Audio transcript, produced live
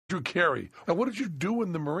Drew Carey. Now, what did you do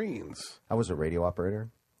in the Marines? I was a radio operator.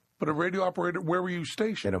 But a radio operator, where were you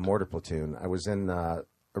stationed? In a mortar platoon. I was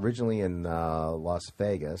originally in Las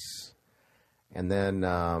Vegas, and then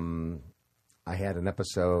I had an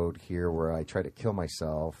episode here where I tried to kill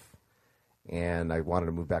myself, and I wanted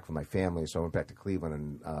to move back with my family, so I went back to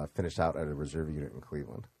Cleveland and finished out at a reserve unit in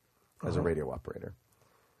Cleveland as a radio operator.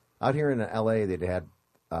 Out here in L.A., they'd had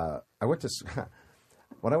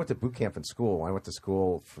when I went to boot camp in school, I went to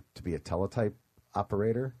school to be a teletype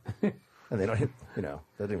operator, and they don't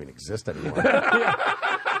even exist anymore.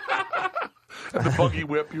 And the buggy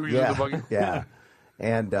whip, you were using the buggy? Yeah.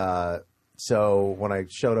 And so when I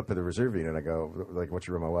showed up at the reserve unit, I go, like, what's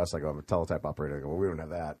your MOS? I go, I'm a teletype operator. I go, well, we don't have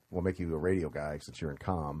that. We'll make you a radio guy since you're in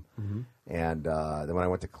comm. Mm-hmm. And then when I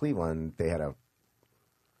went to Cleveland, they had a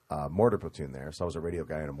mortar platoon there. So I was a radio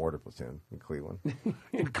guy in a mortar platoon in Cleveland.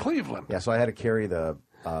 In Cleveland? Yeah, so I had to carry the...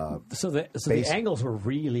 So the angles were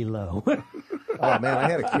really low. Oh, man, I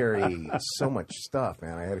had to carry so much stuff,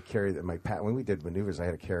 man. I had to carry when we did maneuvers, I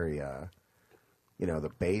had to carry,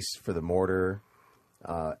 the base for the mortar,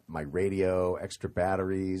 my radio, extra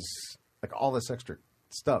batteries, like all this extra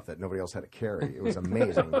stuff that nobody else had to carry. It was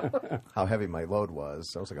amazing how heavy my load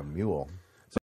was. I was like a mule.